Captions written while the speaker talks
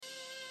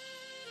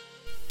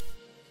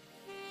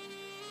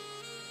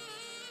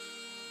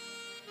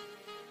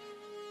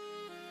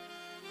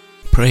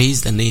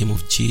Praise the name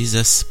of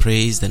Jesus,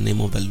 praise the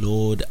name of the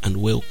Lord, and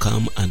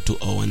welcome unto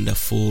our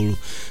wonderful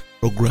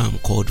program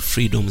called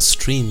Freedom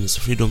Streams.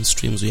 Freedom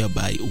Streams,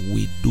 whereby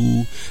we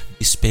do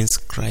dispense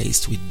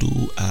Christ, we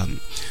do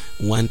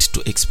want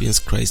to experience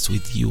Christ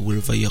with you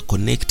wherever you are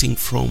connecting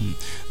from.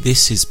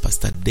 This is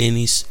Pastor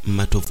Dennis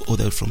Matov,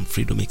 author from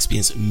Freedom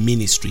Experience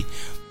Ministry.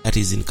 That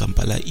is in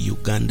Kampala,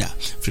 Uganda.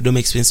 Freedom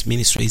Experience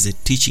Ministry is a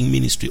teaching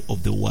ministry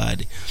of the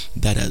word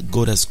that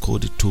God has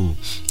called to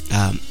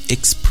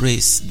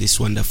express this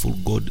wonderful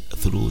God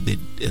through the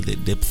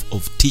depth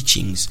of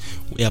teachings,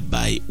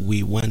 whereby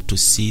we want to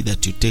see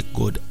that you take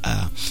God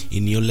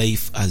in your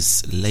life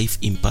as life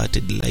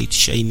imparted, light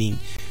shining,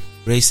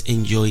 grace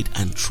enjoyed,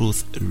 and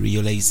truth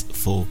realized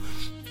for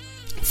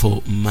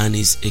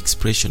man's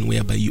expression,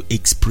 whereby you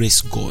express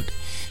God,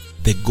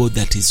 the God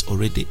that is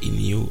already in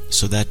you,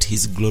 so that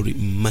His glory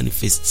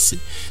manifests.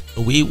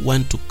 So we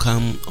want to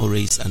come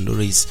always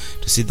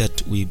to see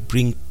that we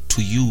bring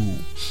to you,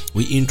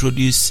 we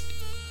introduce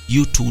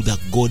you to the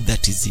God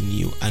that is in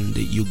you, and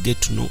you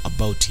get to know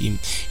about Him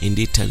in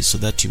detail, so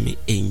that you may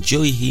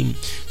enjoy Him,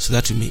 so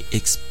that you may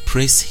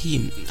express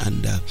Him,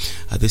 and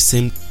at the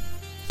same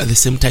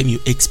time you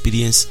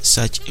experience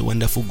such a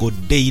wonderful God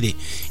daily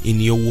in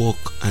your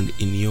walk and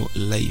in your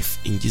life.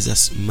 In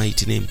Jesus'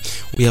 mighty name,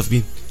 we have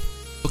been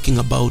talking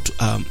about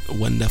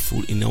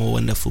in our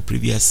wonderful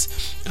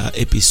previous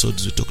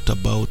episodes. We talked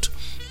about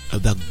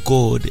the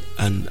God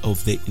and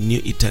of the New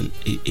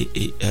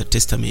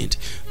Testament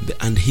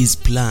and His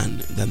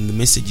plan. Then the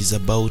message is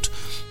about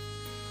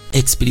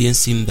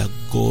experiencing the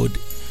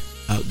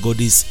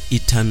God's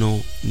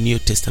eternal New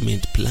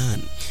Testament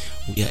plan.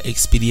 We are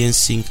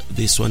experiencing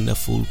this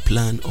wonderful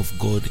plan of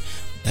God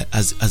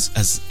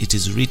as it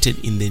is written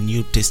in the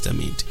New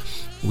Testament.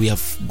 We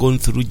have gone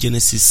through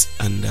Genesis,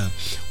 and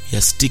we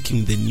are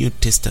sticking the New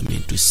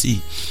Testament to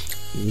see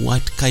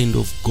what kind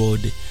of God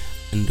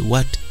and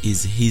what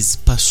is His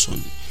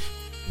person.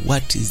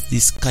 What is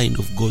this kind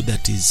of God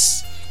that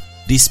is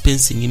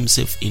dispensing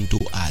Himself into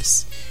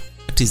us?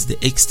 What is the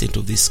extent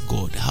of this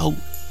God? How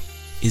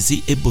is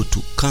He able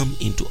to come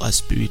into our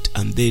spirit,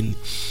 and then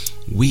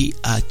we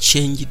are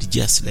changed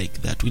just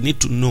like that? We need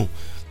to know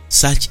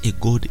such a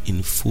God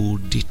in full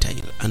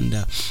detail,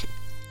 and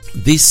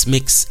this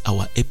makes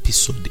our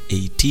episode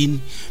 18,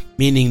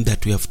 meaning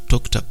that we have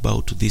talked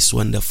about this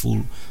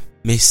wonderful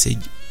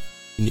message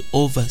in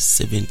over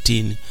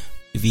 17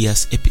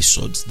 previous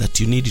episodes that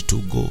you need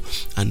to go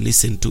and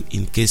listen to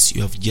in case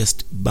you have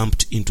just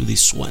bumped into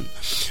this one.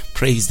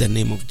 Praise the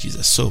name of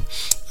Jesus. So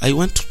I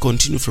want to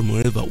continue from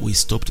wherever we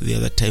stopped the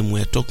other time. We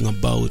are talking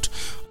about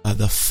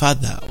the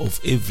Father of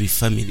every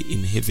family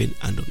in heaven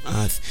and on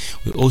earth.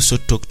 We also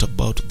talked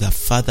about the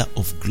Father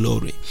of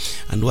glory,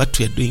 and what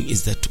we are doing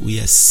is that we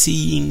are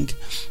seeing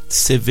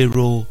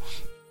several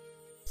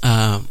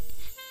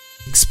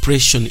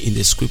expression in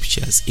the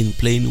scriptures in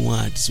plain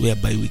words,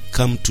 whereby we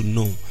come to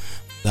know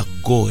the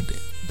God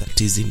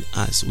that is in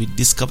us. We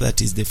discover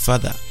that is the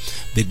Father,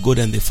 the God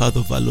and the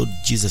Father of our Lord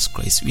Jesus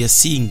Christ. We are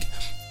seeing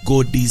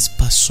God is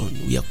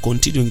person. We are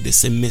continuing the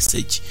same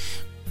message,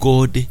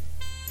 God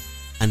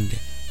and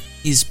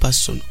His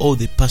person, or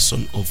the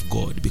person of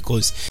God,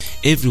 because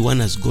everyone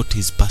has got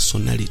his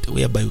personality,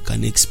 whereby we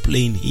can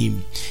explain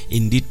Him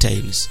in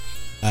details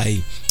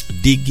by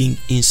digging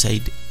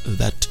inside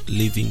that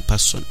living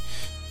person.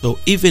 So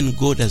even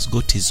God has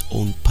got His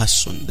own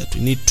person that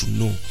we need to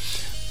know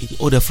in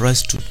order for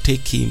us to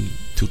take Him,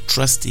 to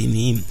trust in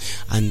Him,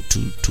 and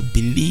to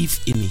believe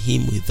in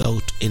Him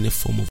without any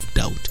form of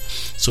doubt.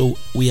 So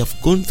we have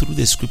gone through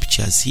the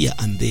scriptures here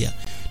and there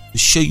to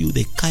show you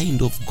the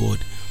kind of God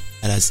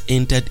that has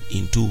entered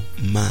into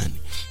man.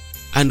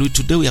 And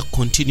today we are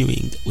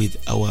continuing with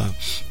our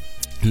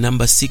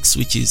number 6,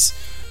 which is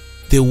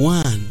the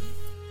one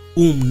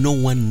whom no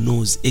one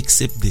knows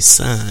except the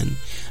Son,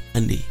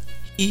 and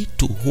He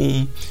to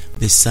whom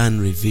the Son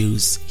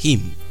reveals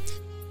Him.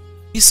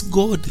 This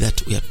God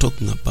that we are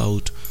talking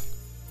about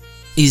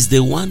is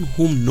the one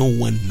whom no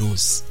one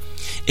knows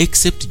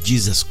except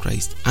Jesus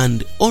Christ,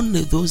 and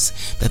only those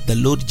that the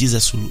Lord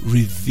Jesus will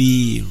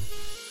reveal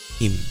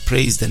Him.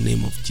 Praise the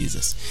name of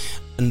Jesus.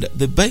 And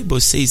the Bible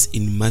says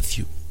in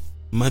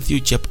Matthew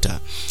chapter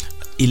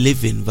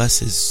 11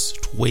 verses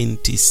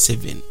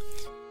 27,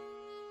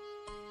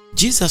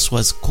 Jesus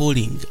was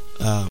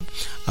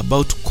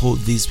about to call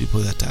these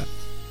people that are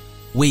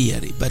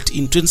weary, but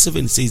in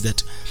 27 it says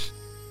that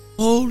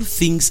all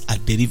things are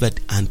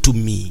delivered unto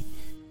me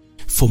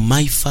for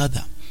my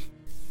Father.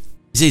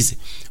 He says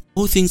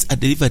all things are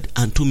delivered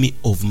unto me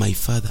of my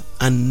Father,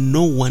 and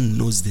no one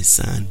knows the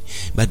Son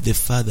but the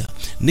Father,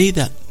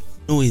 neither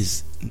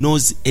knows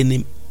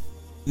any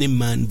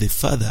man the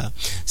Father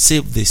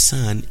save the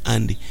Son,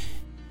 and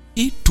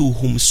he to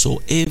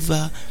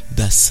whomsoever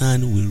the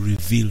Son will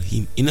reveal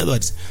Him. In other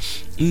words,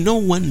 no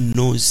one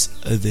knows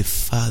the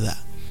Father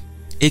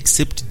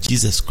except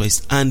Jesus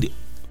Christ, and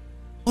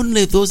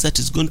only those that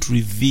is going to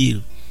reveal.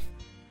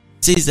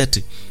 It says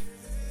that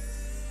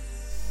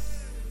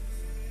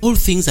All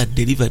things are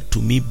delivered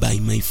to me by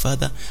my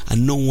Father,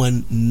 and no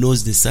one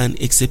knows the Son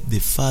except the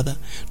Father,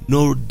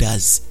 nor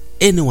does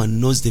anyone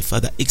knows the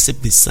Father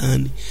except the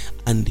Son,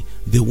 and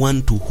the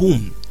one to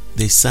whom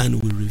the Son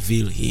will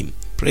reveal him.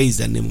 Praise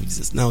the name of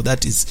Jesus. Now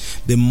that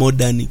is the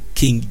modern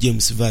King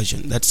James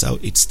Version. That's how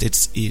it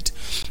states it,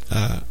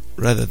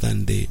 rather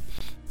than the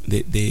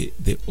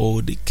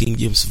old King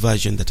James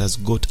Version that has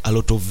got a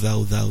lot of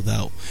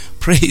thou.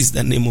 Praise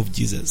the name of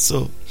Jesus.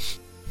 So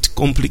it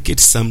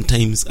complicates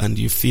sometimes, and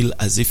you feel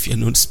as if you're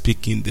not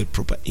speaking the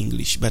proper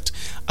English. But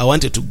I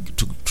wanted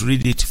to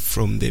read it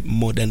from the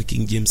modern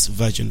King James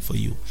Version for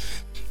you.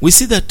 We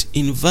see that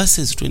in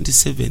verses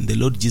 27, the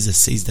Lord Jesus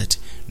says that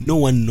no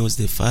one knows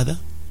the Father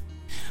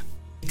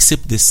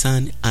except the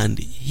Son, and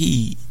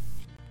he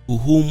to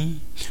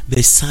whom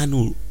the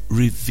Son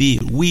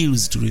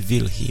wills to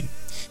reveal him.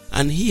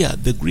 And here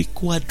the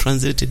Greek word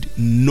translated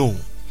know,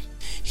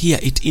 here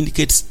it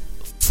indicates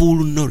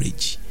full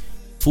knowledge.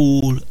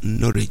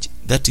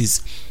 That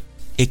is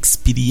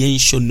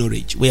experiential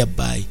knowledge,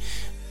 whereby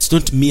it's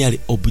not merely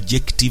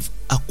objective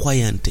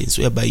acquaintance,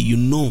 whereby you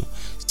know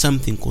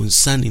something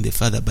concerning the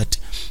Father, but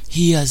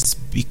he has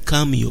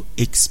become your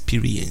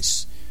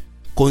experience.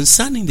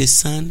 Concerning the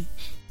Son,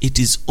 it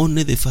is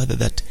only the Father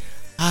that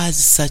has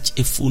such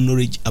a full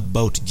knowledge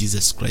about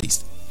Jesus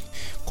Christ.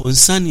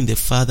 Concerning the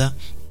Father,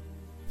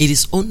 it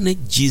is only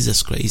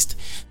Jesus Christ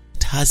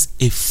that has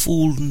a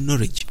full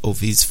knowledge of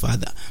his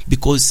Father,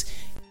 because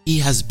he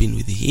has been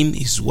with him,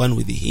 is one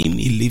with him,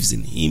 he lives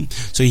in him,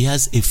 so he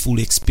has a full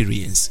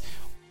experience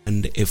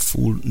and a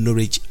full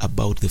knowledge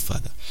about the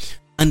Father.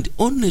 And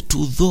only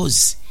to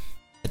those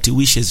that he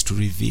wishes to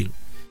reveal.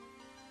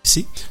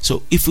 See?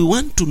 So if we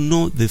want to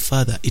know the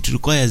Father, it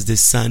requires the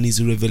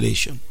Son's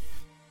revelation.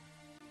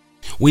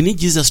 We need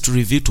Jesus to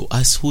reveal to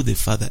us who the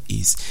Father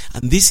is.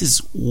 And this is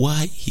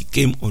why he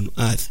came on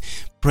earth,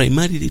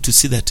 primarily to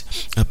see that,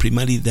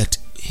 that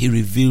he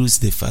reveals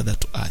the Father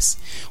to us.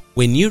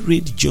 When you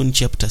read John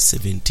chapter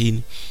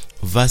 17,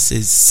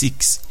 verses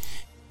 6,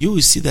 you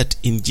will see that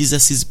in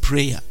Jesus'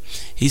 prayer,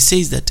 he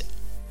says that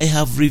I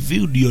have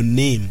revealed your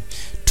name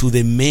to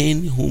the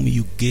men whom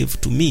you gave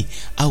to me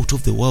out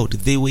of the world.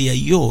 They were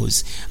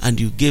yours, and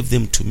you gave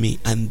them to me,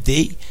 and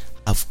they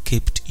have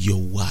kept your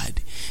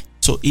word.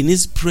 So in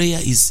his prayer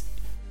is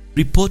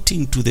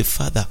reporting to the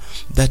Father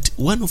that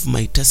one of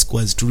my tasks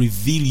was to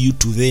reveal you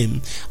to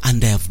them,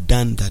 and I have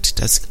done that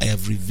task. I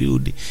have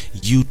revealed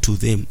you to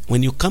them.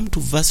 When you come to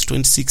verse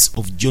 26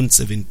 of John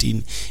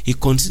 17,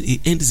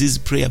 he ends his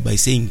prayer by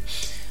saying,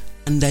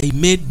 and I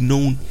made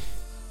known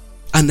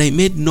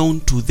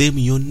to them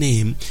your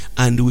name,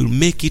 and will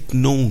make it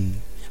known.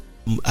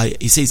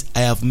 He says,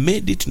 I have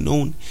made it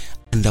known,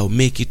 and I'll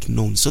make it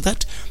known, so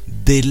that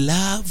the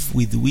love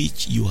with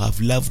which you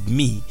have loved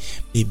me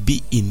may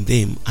be in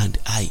them, and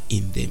I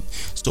in them.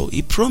 So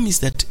he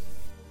promised that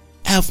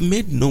I have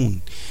made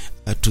known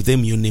to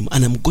them your name,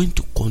 and I'm going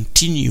to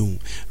continue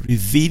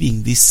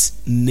revealing this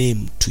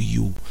name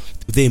to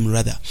them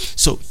rather.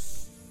 So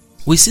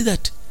we see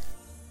that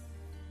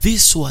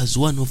this was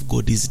one of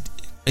God's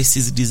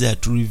desire,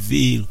 to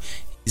reveal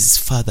his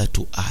Father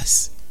to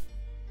us.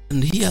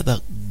 And here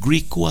the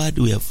Greek word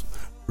we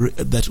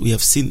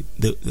have seen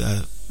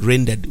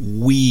rendered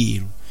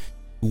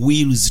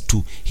wills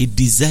to. He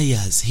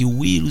desires, he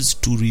wills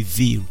to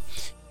reveal.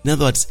 In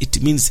other words,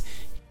 it means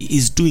he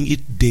is doing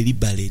it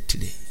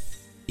deliberately.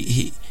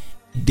 He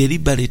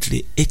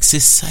deliberately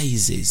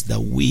exercises the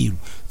will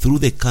through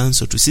the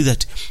counsel to see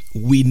that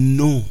we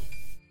know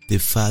the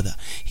Father.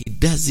 He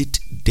does it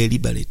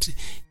deliberately.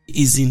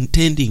 He is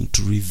intending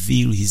to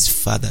reveal his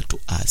Father to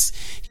us.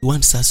 He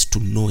wants us to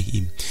know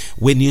him.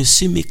 When you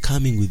see me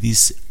coming with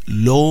these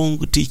long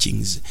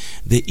teachings,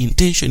 the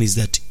intention is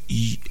that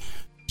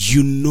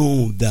you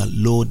know the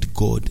Lord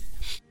God,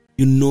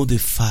 you know the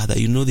Father,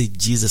 you know the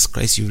Jesus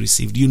Christ you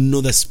received, you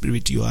know the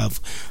Spirit you have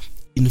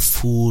in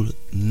full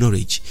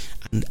knowledge.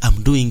 And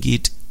I'm doing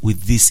it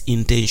with this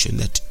intention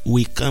that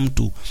we come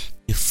to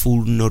a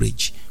full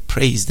knowledge.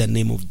 Praise the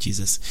name of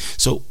Jesus.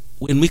 So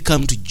when we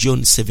come to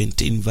John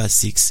 17 verse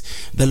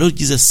 6, the Lord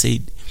Jesus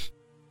said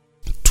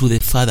to the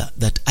Father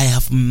that I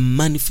have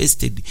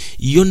manifested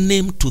your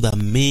name to the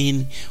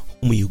men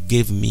whom you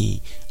gave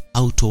me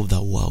out of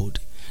the world.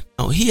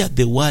 Now here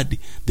the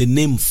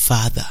name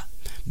Father,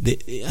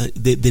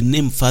 the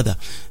name Father,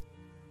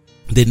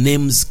 the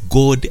names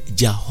God,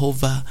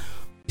 Jehovah,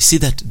 you see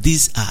that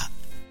these are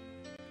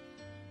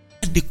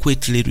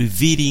adequately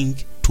revealing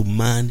to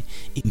man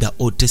in the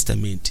Old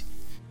Testament.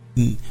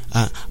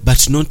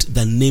 But not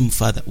the name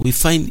Father. We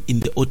find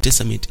in the Old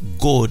Testament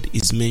God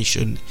is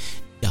mentioned,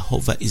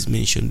 Jehovah is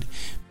mentioned,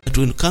 but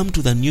when we come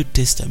to the New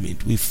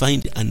Testament we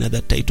find another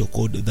title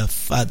called the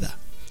Father.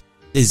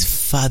 There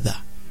is Father.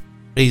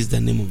 Praise the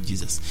name of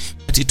Jesus.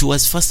 But it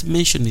was first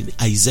mentioned in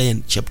Isaiah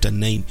chapter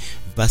 9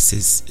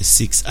 verses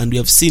 6, and we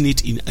have seen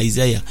it in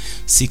Isaiah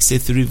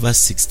 63 verse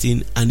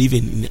 16, and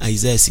even in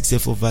Isaiah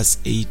 64 verse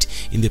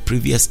 8 in the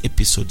previous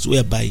episodes,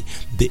 whereby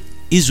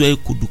Israel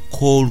could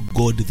call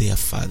God their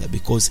Father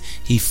because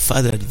he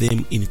fathered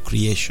them in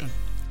creation.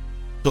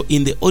 So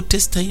in the Old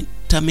Testament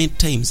Testament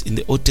times, in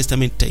the Old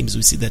Testament times,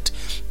 we see that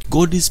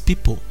God's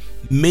people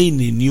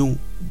mainly knew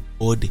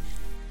God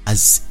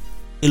as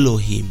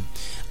Elohim.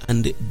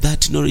 And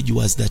that knowledge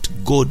was that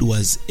God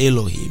was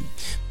Elohim.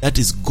 That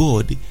is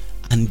God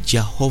and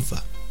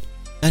Jehovah.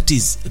 That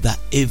is the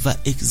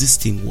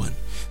ever-existing one.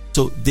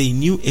 So they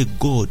knew a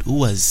God who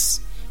was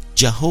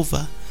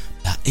Jehovah,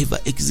 the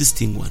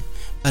ever-existing one.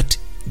 But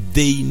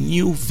they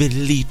knew very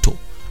little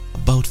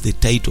about the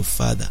title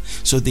Father.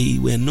 So they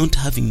were not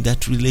having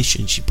that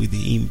relationship with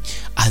him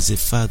as a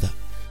Father.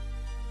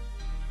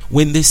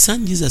 When the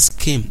Son Jesus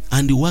came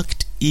and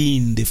worked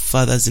in the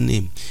Father's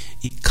name,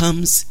 he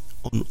comes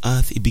on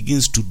earth, he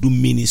begins to do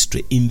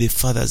ministry in the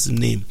Father's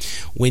name.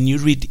 When you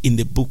read in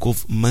the book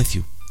of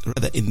Matthew,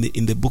 rather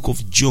in the book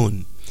of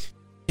John,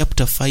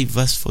 chapter 5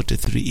 verse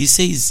 43, he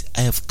says,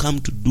 I have come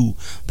to do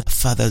the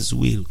Father's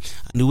will.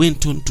 And he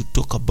went on to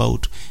talk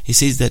about, he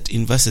says that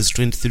in verses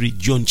 23,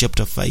 John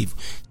chapter 5,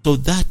 so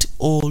that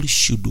all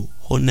should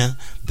honor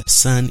the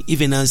Son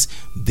even as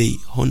they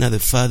honor the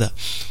Father.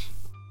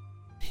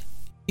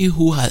 He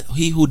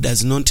who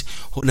does not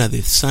honor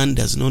the Son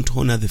does not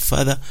honor the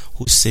Father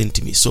who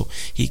sent me. So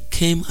he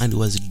came and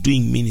was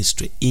doing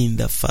ministry in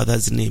the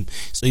Father's name.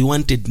 So he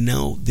wanted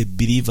now the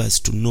believers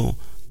to know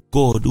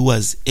God, who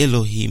was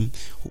Elohim,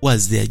 who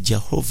was their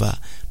Jehovah,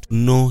 to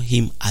know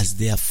him as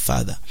their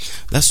Father.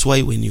 That's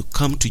why when you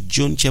come to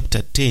John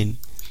chapter 10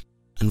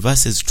 and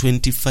verses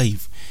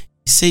 25,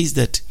 he says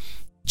that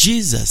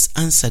Jesus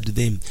answered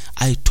them,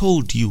 I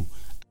told you,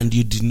 and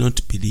you did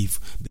not believe.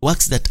 The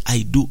works that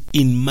I do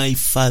in my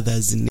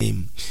Father's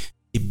name,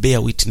 they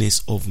bear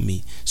witness of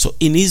me. So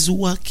in his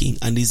working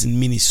and his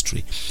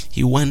ministry,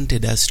 he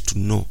wanted us to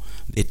know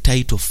the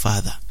title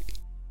Father.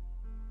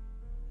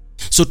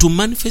 So to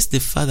manifest the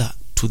Father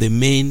to the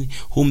men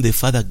whom the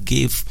Father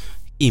gave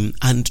him,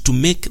 and to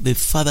make the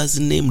Father's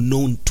name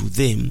known to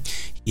them,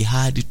 he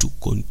had to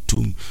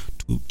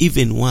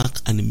even work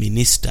and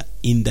minister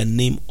in the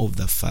name of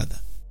the Father.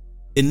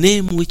 The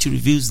name which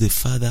reveals the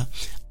Father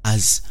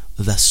as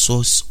the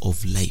source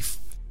of life.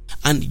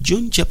 And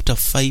John chapter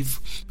 5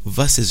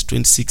 verses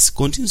 26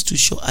 continues to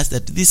show us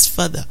that this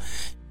Father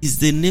is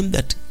the name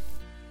that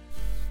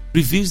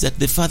reveals that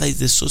the Father is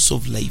the source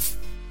of life,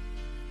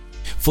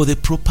 for the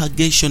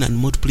propagation and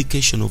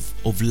multiplication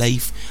of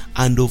life,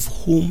 and of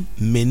whom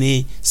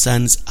many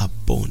sons are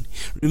born.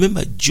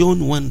 Remember,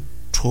 John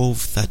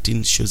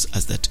 1:12-13 shows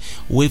us that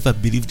whoever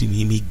believed in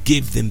him, he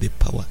gave them the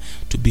power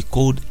to be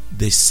called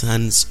the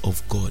sons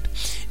of God.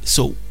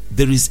 So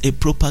there is a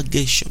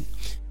propagation,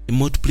 a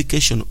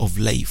multiplication of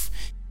life.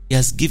 He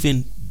has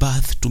given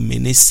birth to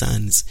many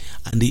sons,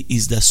 and he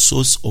is the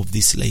source of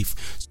this life.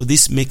 So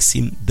this makes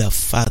him the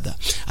Father.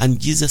 And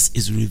Jesus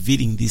is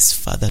revealing this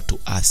Father to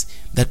us,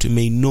 that we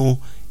may know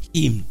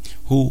him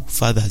who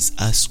fathers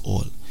us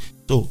all.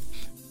 So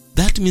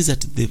that means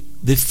that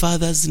the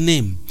Father's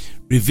name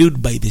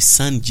revealed by the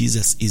Son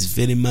Jesus is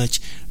very much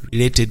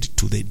related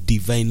to the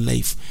divine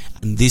life.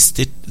 And this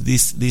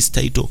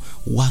title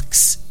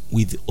works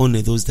with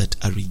only those that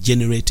are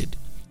regenerated.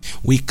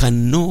 We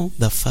can know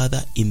the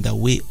Father in the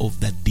way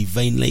of the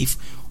divine life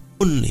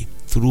only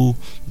through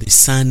the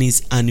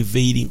Son's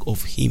unveiling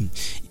of him.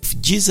 If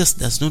Jesus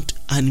does not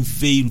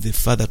unveil the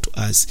Father to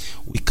us,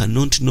 we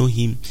cannot know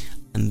him,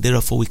 and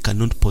therefore we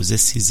cannot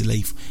possess his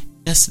life.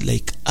 Just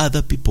like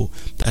other people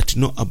that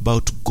know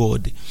about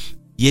God,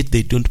 yet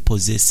they don't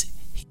possess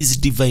his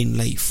divine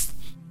life.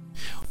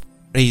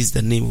 Praise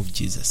the name of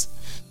Jesus.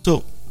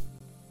 So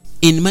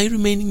in my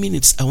remaining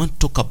minutes, I want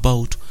to talk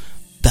about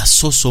the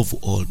source of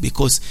all,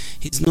 because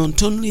he's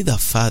not only the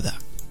Father,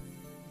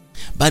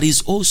 but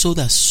he's also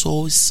the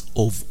source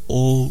of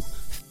all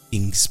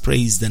things.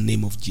 Praise the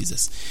name of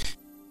Jesus.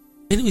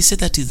 When we say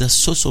that he's the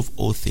source of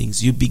all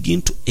things, you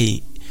begin to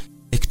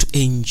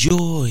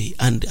enjoy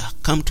and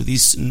come to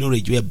this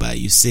knowledge whereby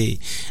you say,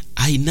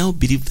 I now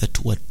believe that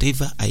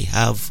whatever I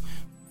have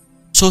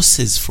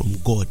sources from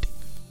God.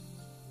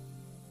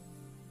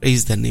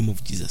 Praise the name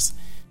of Jesus.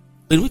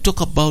 When we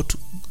talk about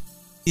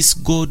this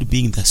God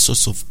being the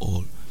source of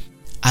all,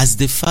 as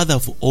the Father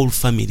of all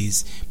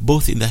families,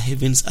 both in the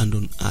heavens and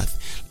on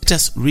earth, let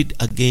us read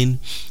again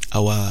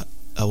our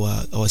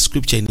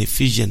scripture in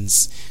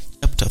Ephesians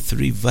chapter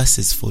 3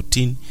 verses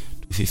 14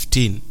 to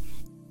 15.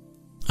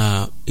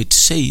 It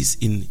says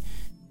in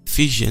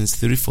Ephesians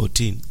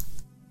 3:14,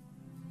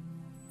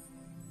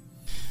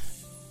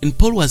 and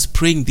Paul was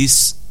praying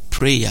this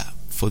prayer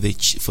for the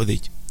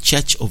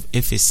church of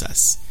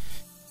Ephesus.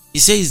 He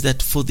says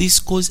that for this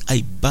cause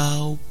I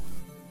bow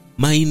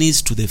my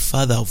knees to the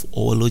Father of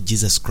our Lord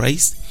Jesus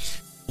Christ,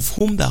 of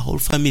whom the whole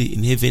family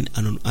in heaven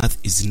and on earth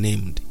is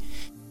named.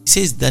 He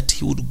says that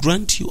he would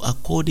grant you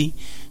according to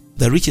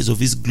the riches of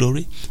his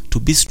glory to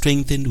be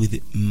strengthened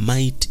with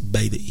might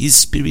by his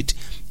Spirit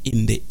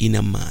in the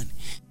inner man.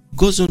 He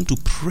goes on to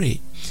pray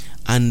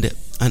and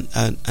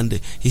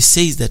he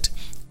says that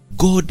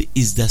God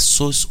is the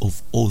source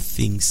of all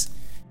things,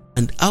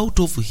 and out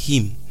of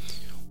him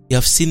we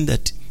have seen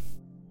that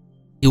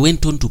he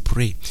went on to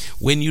pray.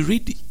 When you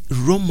read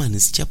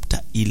Romans chapter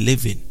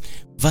 11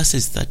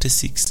 verses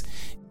 36,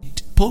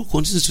 Paul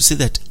continues to say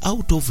that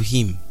out of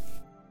him,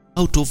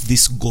 out of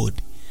this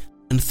God,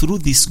 and through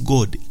this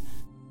God,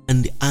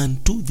 and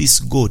unto this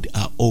God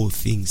are all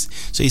things.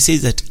 So he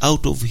says that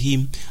out of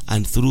him,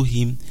 and through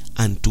him,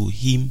 and to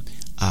him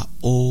are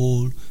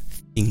all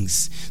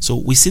things. So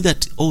we see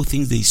that all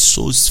things, they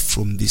source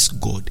from this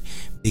God.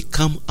 They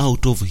come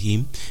out of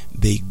him,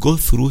 they go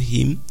through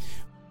him,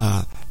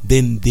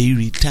 then they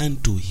return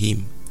to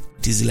him.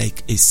 It is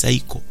like a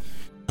cycle.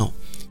 Now,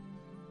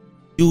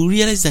 you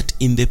realize that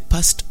in the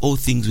past, all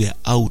things were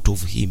out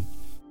of him.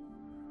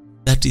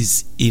 That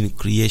is in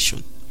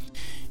creation.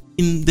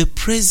 In the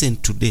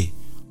present today,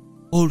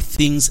 all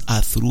things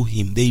are through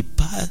him. They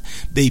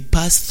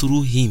pass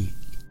through him.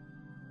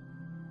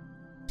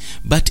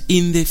 But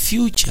in the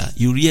future,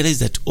 you realize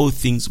that all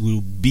things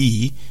will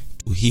be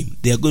to him.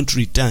 They are going to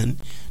return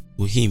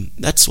to him.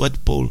 That's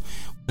what Paul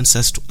wants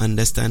us to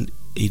understand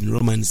in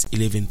Romans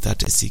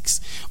 11:36.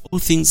 All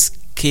things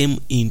came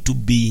into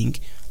being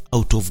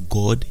out of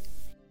God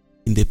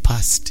in the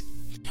past.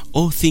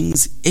 All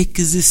things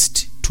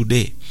exist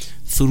today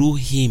through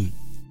him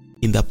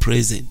in the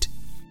present.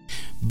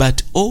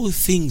 But all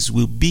things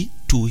will be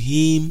to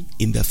him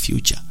in the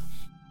future.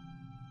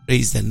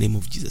 Praise the name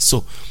of Jesus.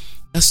 So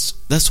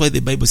that's why the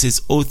Bible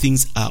says all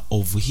things are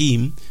of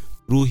him,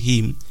 through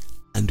him,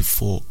 and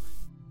for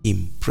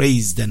him.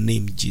 Praise the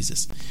name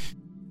Jesus.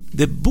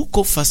 The book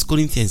of 1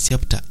 Corinthians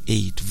chapter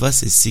 8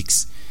 verses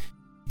 6,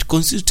 it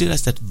continues to tell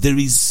us that there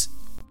is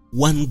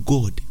one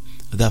God,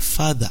 the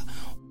Father,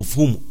 of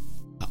whom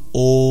are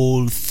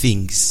all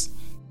things.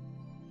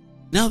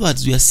 In other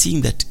words, we are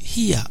seeing that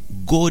here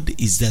God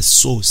is the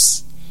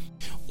source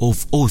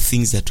of all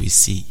things that we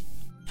see,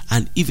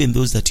 and even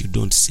those that you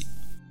don't see.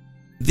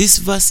 This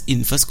verse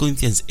in 1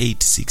 Corinthians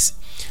 8:6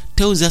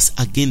 tells us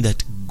again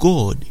that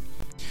God,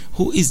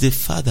 who is the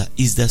Father,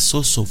 is the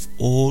source of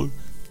all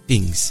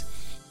things.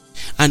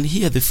 And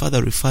here the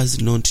Father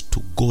refers not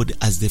to God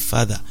as the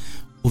Father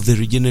of the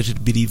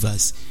regenerated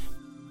believers,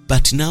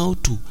 but now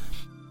to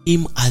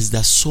him as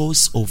the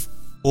source of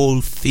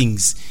all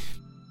things.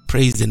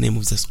 Praise the name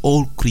of Jesus.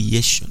 All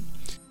creation.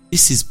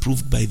 This is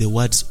proved by the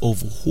words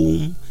of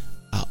whom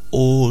are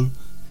all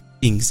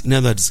things. In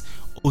other words,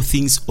 all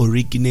things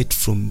originate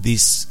from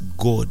this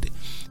God.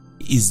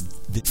 He is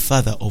the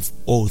Father of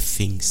all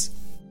things.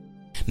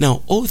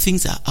 Now, all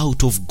things are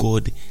out of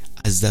God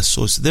as the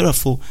source.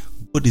 Therefore,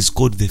 God is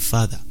called the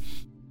Father.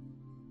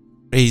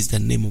 Praise the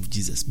name of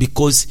Jesus.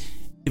 Because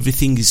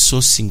everything is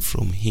sourcing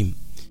from him.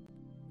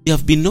 We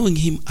have been knowing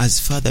him as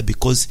Father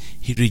because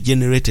he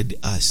regenerated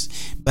us.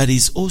 But he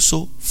is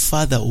also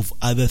Father of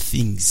other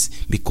things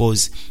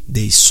because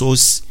they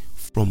source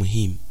from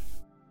him.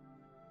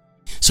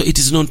 So it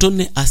is not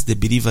only us, the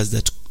believers,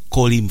 that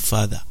call him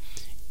Father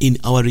in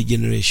our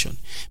regeneration,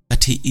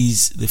 but he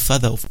is the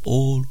Father of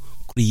all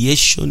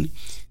creation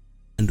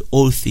and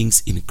all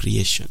things in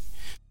creation.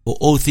 For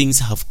all things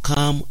have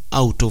come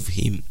out of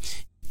him.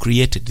 He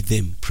created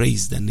them.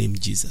 Praise the name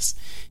Jesus.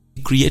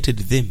 He created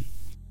them.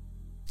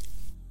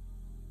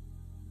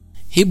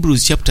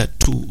 Hebrews chapter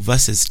 2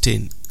 verses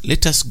 10.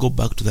 Let us go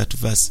back to that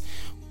verse.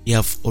 We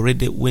have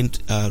already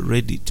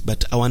read it,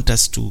 but I want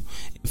us to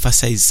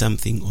emphasize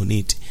something on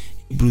it.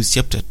 Hebrews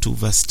chapter 2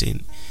 verse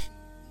 10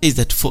 says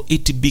that, for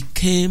it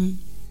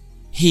became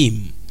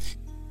him,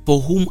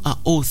 for whom are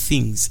all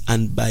things,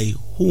 and by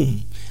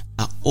whom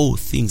are all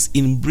things,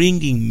 in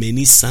bringing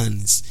many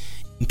sons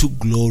into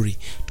glory,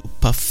 to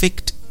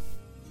perfect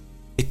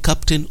the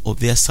captain of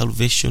their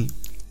salvation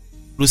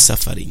through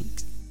suffering.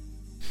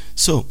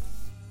 So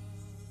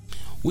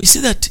we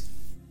see that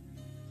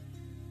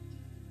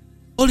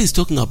Paul is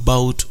talking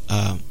about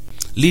the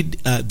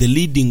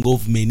leading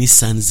of many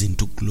sons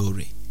into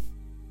glory.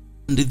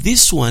 And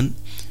this one,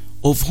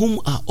 of whom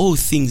are all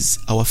things,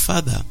 our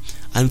Father,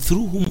 and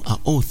through whom are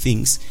all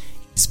things,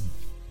 is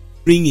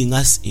bringing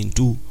us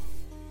into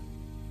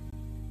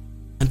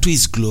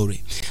his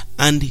glory.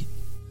 And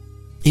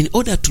in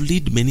order to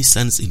lead many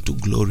sons into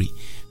glory,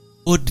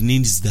 God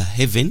needs the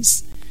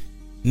heavens,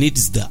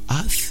 needs the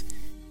earth,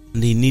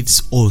 and he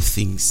needs all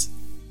things.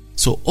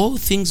 So all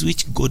things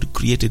which God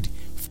created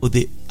for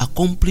the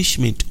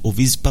accomplishment of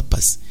his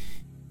purpose,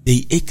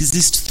 they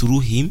exist through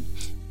him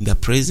in the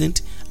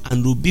present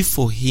and will be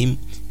for him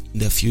in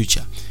the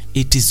future.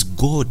 It is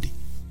God.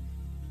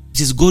 It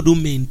is God who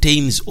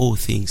maintains all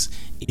things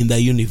in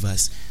the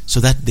universe so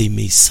that they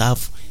may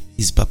serve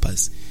his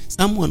purpose.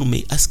 Someone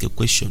may ask a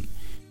question: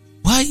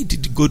 why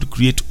did God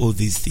create all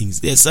these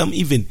things? There are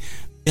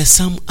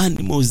some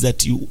animals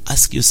that you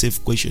ask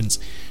yourself questions.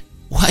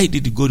 Why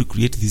did God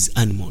create these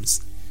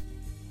animals?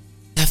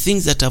 There are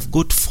things that have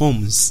got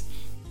forms.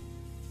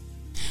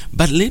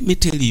 But let me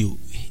tell you,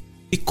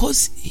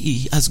 because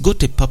he has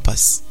got a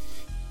purpose,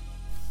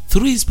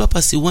 through his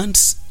purpose he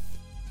wants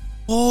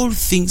all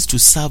things to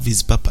serve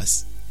his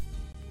purpose.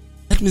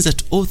 That means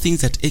that all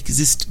things that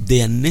exist,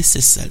 they are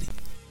necessary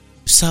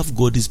to serve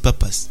God's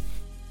purpose.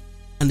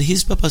 And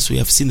his purpose, we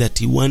have seen that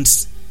he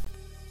wants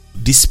to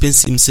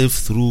dispense himself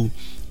through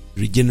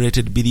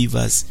regenerated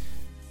believers,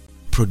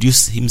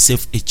 produce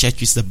himself a church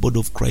which is the body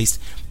of Christ,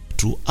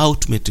 that will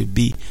ultimately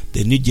be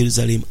the New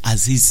Jerusalem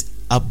as his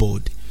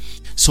abode.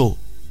 So,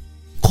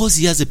 because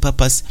he has a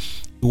purpose,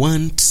 he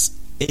wants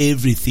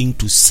everything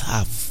to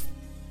serve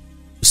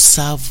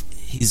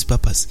his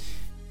purpose.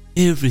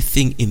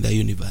 Everything in the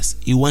universe,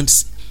 he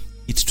wants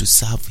it to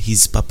serve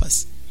his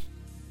purpose.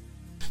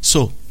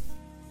 So,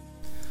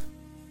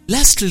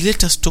 lastly,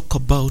 let us talk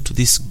about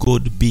this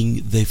God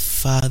being the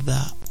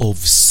Father of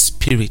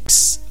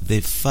spirits.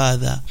 The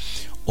Father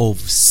of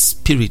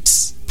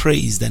spirits.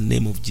 Praise the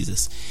name of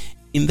Jesus.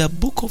 In the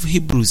book of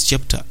Hebrews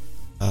chapter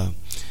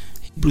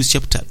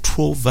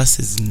 12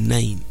 verses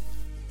 9,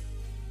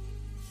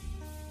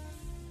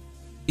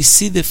 we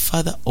see the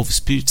Father of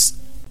spirits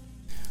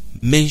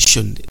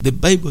mentioned. The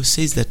Bible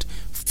says that,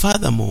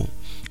 furthermore,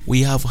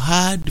 we have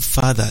had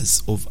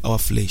fathers of our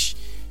flesh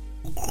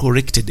who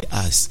corrected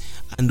us,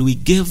 and we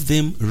gave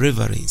them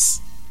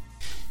reverence.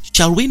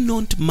 Shall we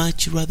not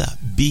much rather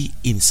be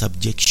in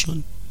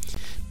subjection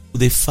to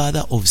the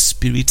Father of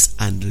spirits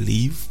and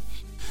live?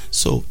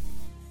 So,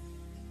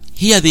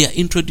 here they are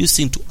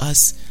introducing to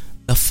us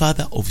the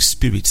Father of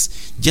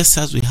spirits, just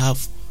as we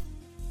have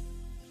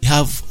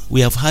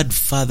had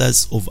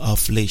fathers of our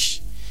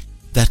flesh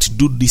that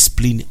do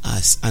discipline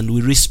us, and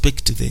we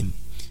respect them.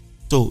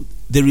 So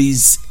there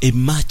is a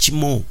much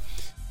more.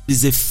 There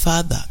is a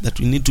Father that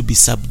we need to be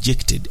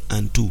subjected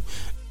unto,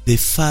 the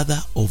Father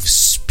of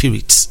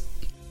spirits.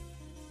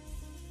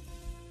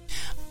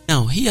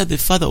 Now here the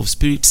Father of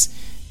spirits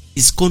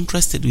is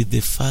contrasted with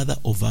the Father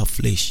of our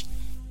flesh.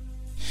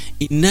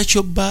 In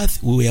natural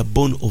birth, we were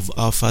born of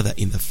our father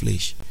in the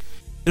flesh.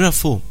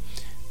 Therefore,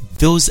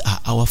 those are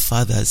our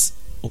fathers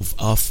of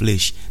our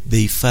flesh.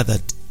 They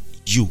fathered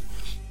you.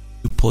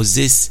 You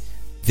possess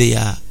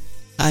their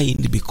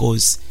kind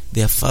because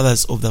they are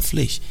fathers of the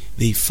flesh.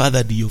 They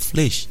fathered your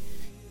flesh.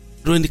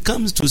 But when it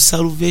comes to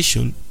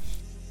salvation,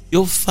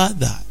 your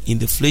father in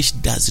the flesh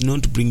does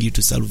not bring you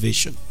to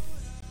salvation.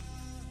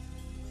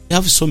 We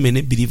have so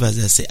many believers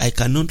that say, I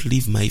cannot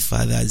leave my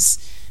father's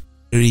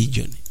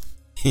religion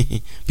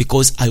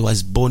because I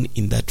was born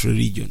in that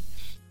religion.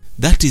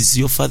 That is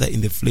your father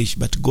in the flesh,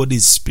 but God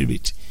is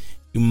spirit.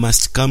 You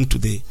must come to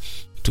the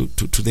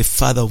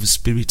Father of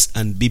spirits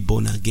and be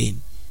born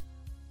again.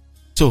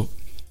 So,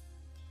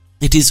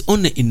 it is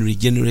only in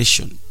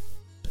regeneration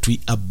that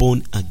we are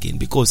born again,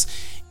 because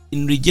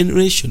in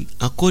regeneration,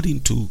 according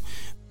to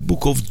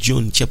book of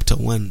John chapter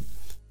 1,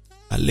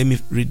 let me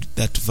read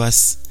that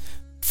verse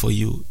for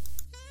you.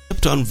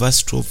 Chapter 1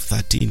 verse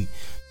 12-13,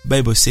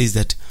 Bible says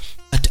that,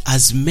 but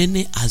as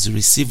many as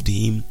received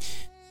him,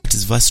 that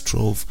is verse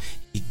 12,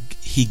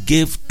 he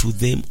gave to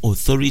them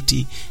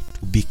authority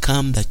to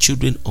become the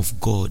children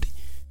of God,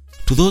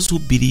 to those who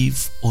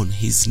believe on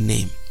his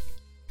name.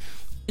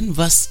 In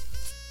verse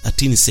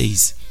 13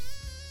 says,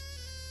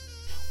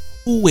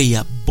 who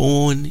were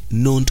born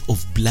not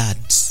of blood,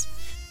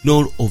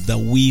 nor of the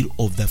will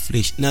of the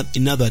flesh.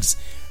 In other words,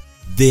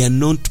 they are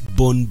not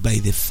born by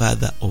the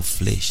father of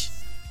flesh.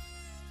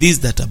 These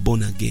that are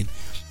born again,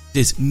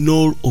 says,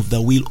 nor of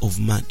the will of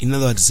man. In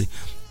other words,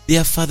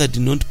 their father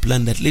did not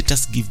plan that let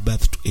us give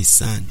birth to a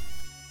son.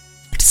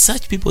 But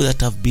such people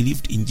that have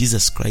believed in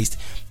Jesus Christ,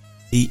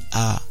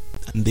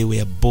 they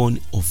were born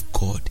of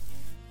God.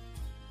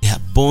 They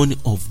are born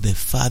of the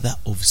Father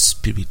of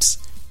spirits.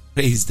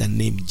 Praise the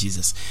name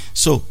Jesus.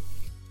 So,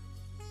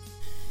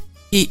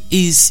 he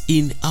is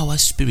in our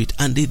spirit,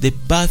 and the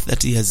birth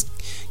that he has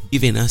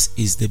given us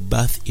is the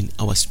birth in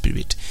our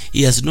spirit.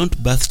 He has not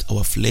birthed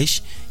our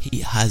flesh, he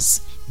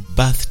has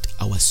birthed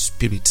our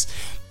spirits.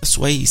 That's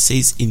why he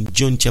says in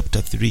John chapter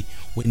 3,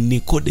 when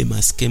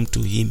Nicodemus came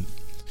to him.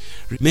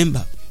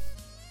 Remember,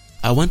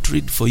 I want to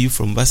read for you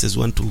from verses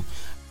 1 to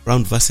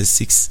around verses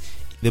 6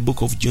 in the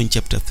book of John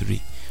chapter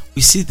 3.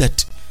 We see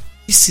that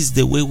this is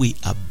the way we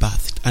are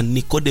birthed, and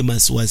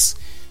Nicodemus was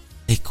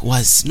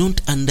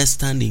not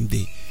understanding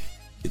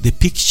the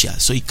picture.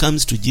 So he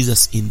comes to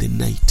Jesus in the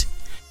night,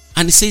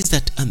 and he says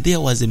that, and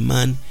there was a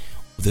man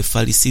of the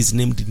Pharisees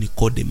named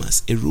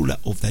Nicodemus, a ruler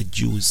of the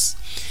Jews.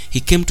 He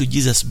came to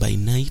Jesus by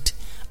night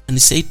and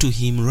said to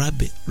him,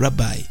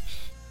 Rabbi,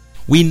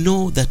 we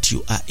know that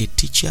you are a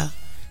teacher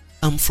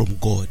come from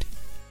God.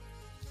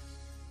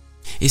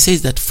 He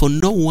says that for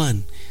no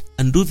one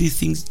can do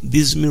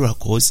these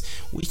miracles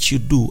which you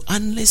do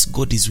unless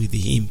God is with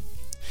him.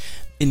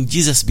 And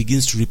Jesus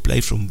begins to reply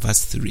from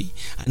verse 3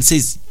 and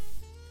says,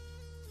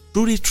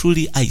 truly,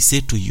 truly, I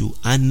say to you,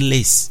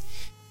 unless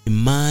a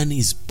man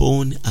is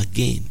born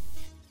again,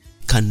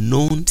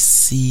 cannot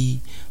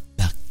see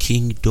the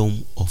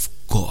kingdom of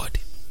God.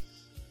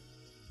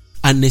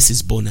 Unless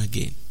he's born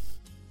again.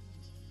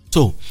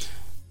 So,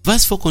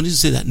 verse 4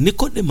 continues to say that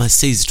Nicodemus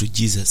says to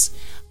Jesus,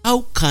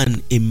 how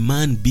can a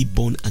man be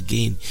born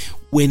again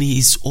when he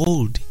is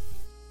old?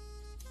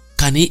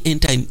 Can he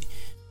enter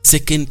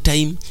second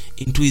time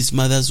into his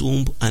mother's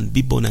womb and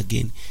be born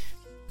again?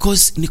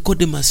 Because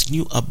Nicodemus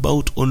knew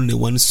about only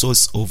one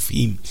source of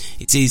him.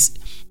 It says,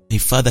 my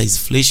father is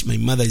flesh, my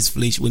mother is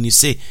flesh. When you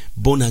say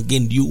born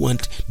again, do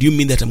you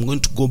mean that I'm going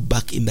to go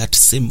back in that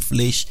same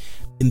flesh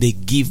and they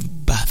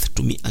give birth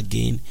to me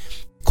again?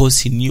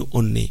 Because he knew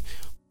only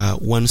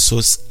one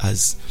source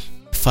as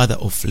father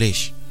of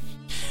flesh.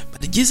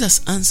 But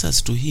Jesus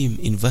answers to him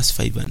in verse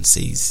 5 and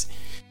says,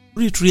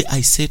 "Truly, truly,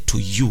 I say to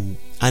you,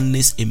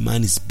 unless a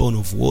man is born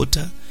of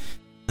water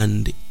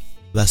and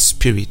the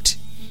Spirit,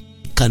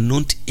 he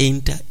cannot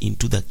enter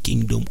into the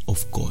kingdom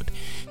of God."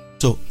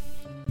 So,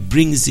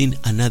 brings in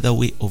another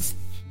way of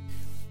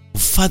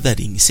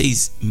fathering. He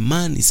says,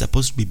 man is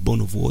supposed to be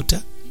born of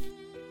water.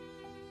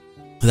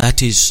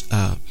 That is,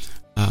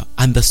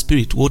 and the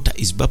Spirit. Water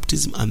is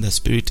baptism, and the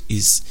Spirit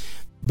is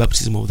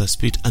baptism of the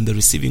Spirit and the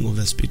receiving of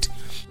the Spirit.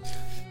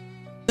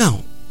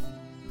 Now,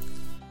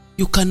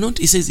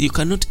 he says, you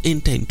cannot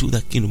enter into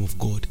the kingdom of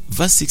God.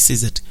 Verse 6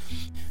 says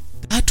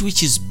that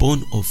which is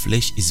born of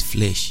flesh is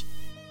flesh,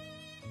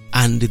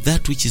 and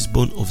that which is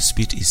born of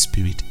spirit is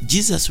spirit.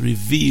 Jesus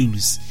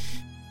reveals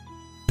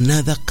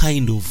another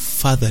kind of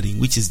fathering,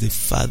 which is the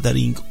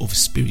fathering of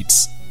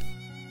spirits.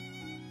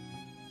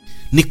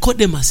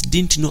 Nicodemus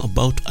didn't know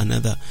about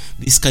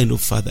this kind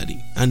of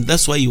fathering, and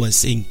that's why he was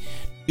saying,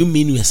 "You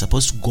mean we are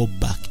supposed to go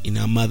back in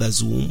our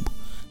mother's womb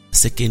a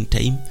second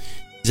time?"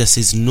 Jesus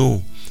says,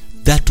 "No,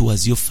 that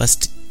was your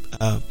first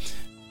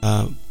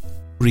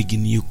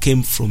origin. You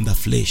came from the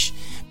flesh.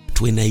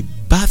 But when I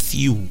birth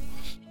you,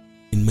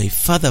 and my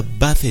Father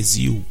births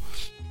you,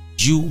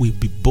 you will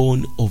be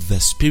born of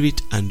the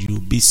Spirit, and you will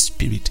be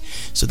spirit."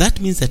 So that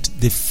means that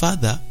the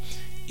Father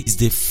is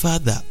the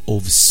Father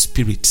of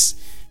spirits.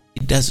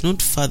 It does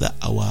not father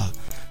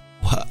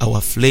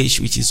our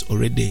flesh, which is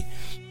already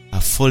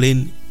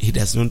fallen. He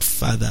does not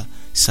father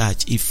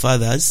such. He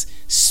fathers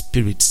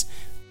spirits.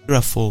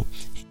 Therefore,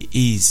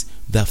 he is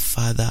the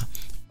Father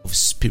of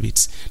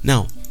spirits.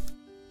 Now,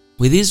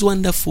 with these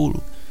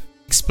wonderful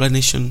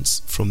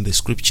explanations from the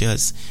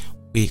scriptures,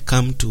 we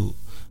come to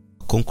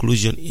a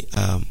conclusion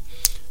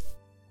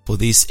for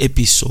this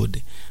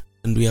episode,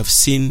 and we have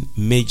seen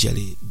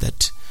majorly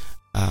that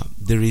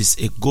there is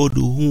a God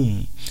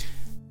whom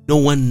no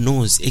one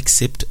knows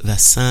except the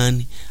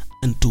Son,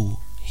 and to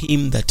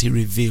him that he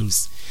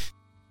reveals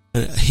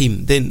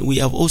him. Then we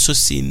have also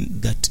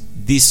seen that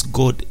this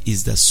God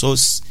is the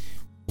source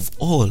of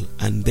all,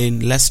 and then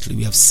lastly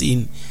we have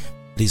seen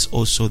that is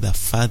also the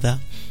Father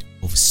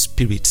of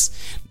spirits.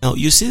 Now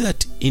you see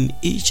that in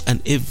each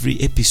and every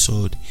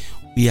episode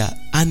we are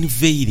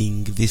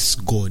unveiling this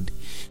God,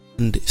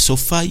 and so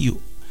far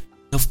you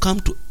have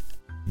come to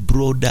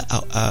broader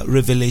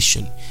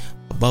revelation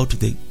about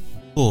the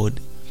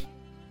God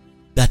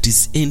that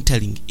is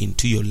entering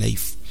into your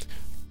life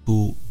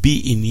to be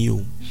in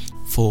you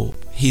for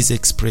his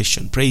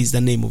expression. Praise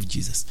the name of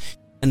Jesus.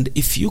 And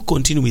if you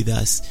continue with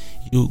us,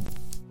 you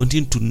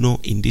continue to know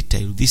in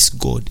detail this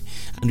God,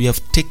 and we have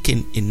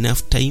taken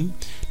enough time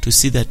to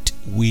see that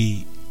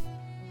we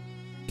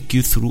take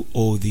you through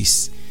all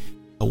this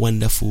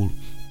wonderful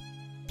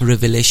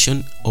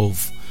revelation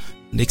of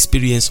the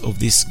experience of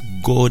this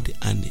God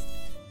and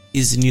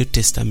his New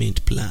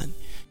Testament plan.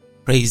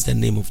 Praise the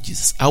name of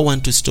Jesus. I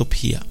want to stop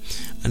here,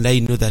 and I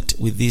know that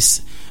with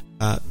this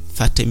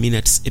 30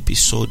 minutes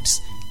episodes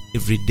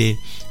every day,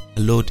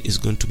 the Lord is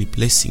going to be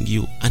blessing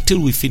you until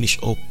we finish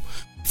off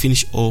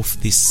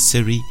this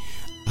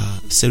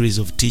series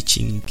of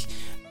teaching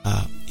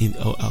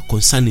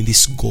concerning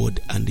this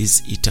God and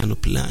his eternal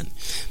plan.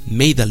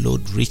 May the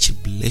Lord richly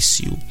bless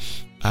you.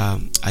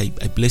 I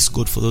bless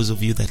God for those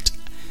of you that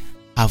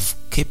have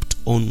kept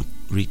on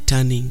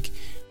returning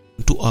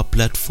to our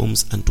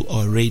platforms and to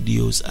our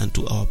radios and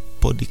to our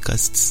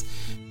podcasts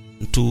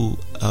and to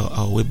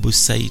our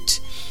website,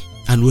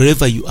 and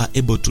wherever you are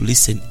able to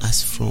listen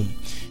us from.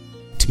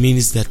 It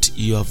means that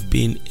you have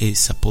been a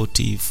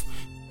supportive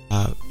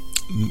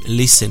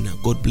listener.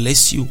 God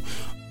bless you.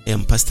 I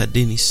am Pastor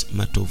Dennis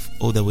Matov,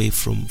 all the way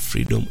from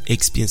Freedom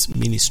Experience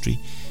Ministry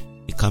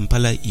in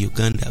Kampala,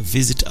 Uganda.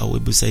 Visit our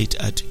website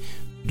at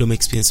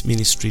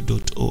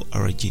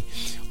freedomexperienceministry.org,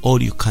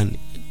 or you can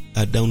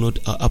download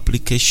our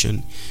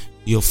application,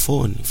 your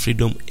phone,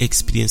 Freedom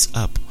Experience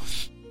app.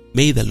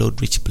 May the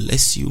Lord richly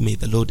bless you. May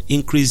the Lord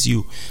increase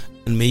you,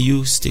 and may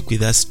you stick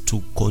with us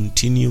to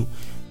continue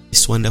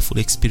this wonderful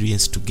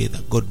experience together.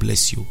 God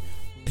bless you.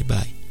 Bye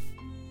bye.